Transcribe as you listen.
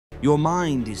Your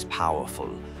mind is powerful,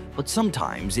 but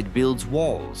sometimes it builds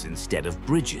walls instead of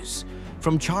bridges.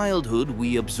 From childhood,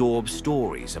 we absorb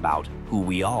stories about who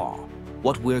we are,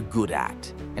 what we're good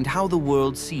at, and how the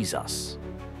world sees us.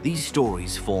 These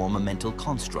stories form a mental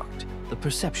construct, the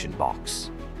perception box.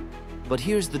 But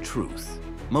here's the truth.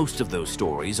 Most of those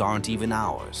stories aren't even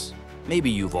ours.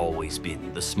 Maybe you've always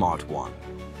been the smart one,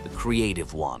 the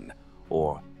creative one,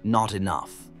 or not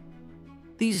enough.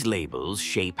 These labels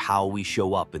shape how we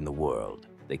show up in the world.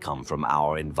 They come from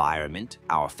our environment,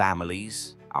 our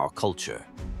families, our culture.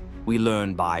 We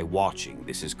learn by watching.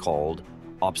 This is called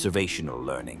observational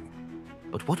learning.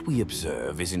 But what we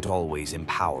observe isn't always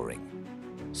empowering.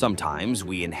 Sometimes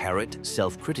we inherit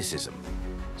self-criticism.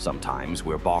 Sometimes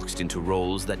we're boxed into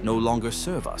roles that no longer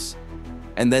serve us.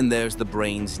 And then there's the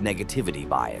brain's negativity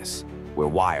bias. We're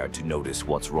wired to notice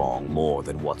what's wrong more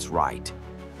than what's right.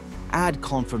 Add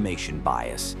confirmation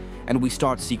bias, and we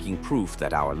start seeking proof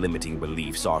that our limiting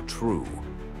beliefs are true.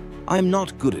 I'm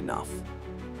not good enough.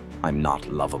 I'm not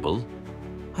lovable.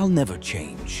 I'll never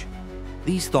change.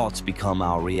 These thoughts become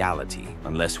our reality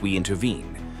unless we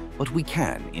intervene, but we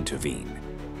can intervene.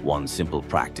 One simple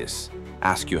practice.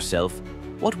 Ask yourself,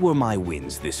 what were my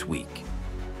wins this week?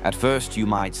 At first, you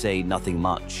might say nothing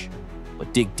much,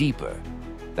 but dig deeper.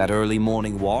 That early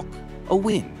morning walk, a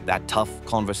win. That tough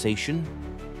conversation,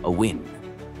 a win.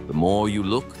 The more you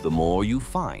look, the more you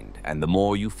find, and the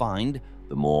more you find,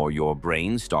 the more your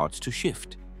brain starts to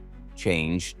shift.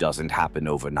 Change doesn't happen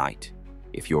overnight.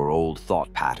 If your old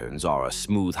thought patterns are a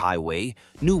smooth highway,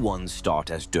 new ones start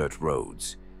as dirt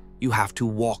roads. You have to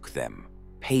walk them,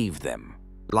 pave them,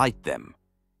 light them.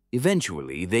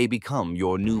 Eventually, they become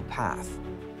your new path.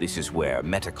 This is where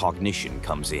metacognition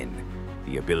comes in,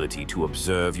 the ability to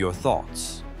observe your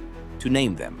thoughts, to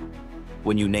name them.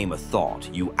 When you name a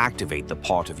thought, you activate the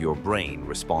part of your brain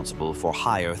responsible for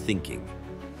higher thinking.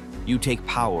 You take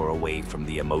power away from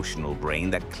the emotional brain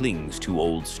that clings to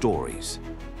old stories.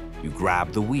 You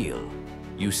grab the wheel.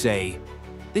 You say,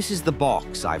 this is the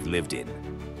box I've lived in,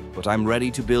 but I'm ready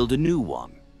to build a new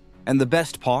one. And the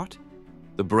best part?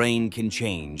 The brain can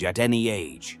change at any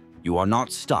age. You are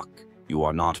not stuck. You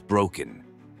are not broken.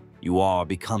 You are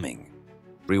becoming.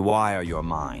 Rewire your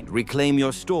mind. Reclaim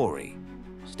your story.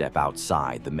 Step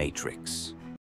outside the matrix.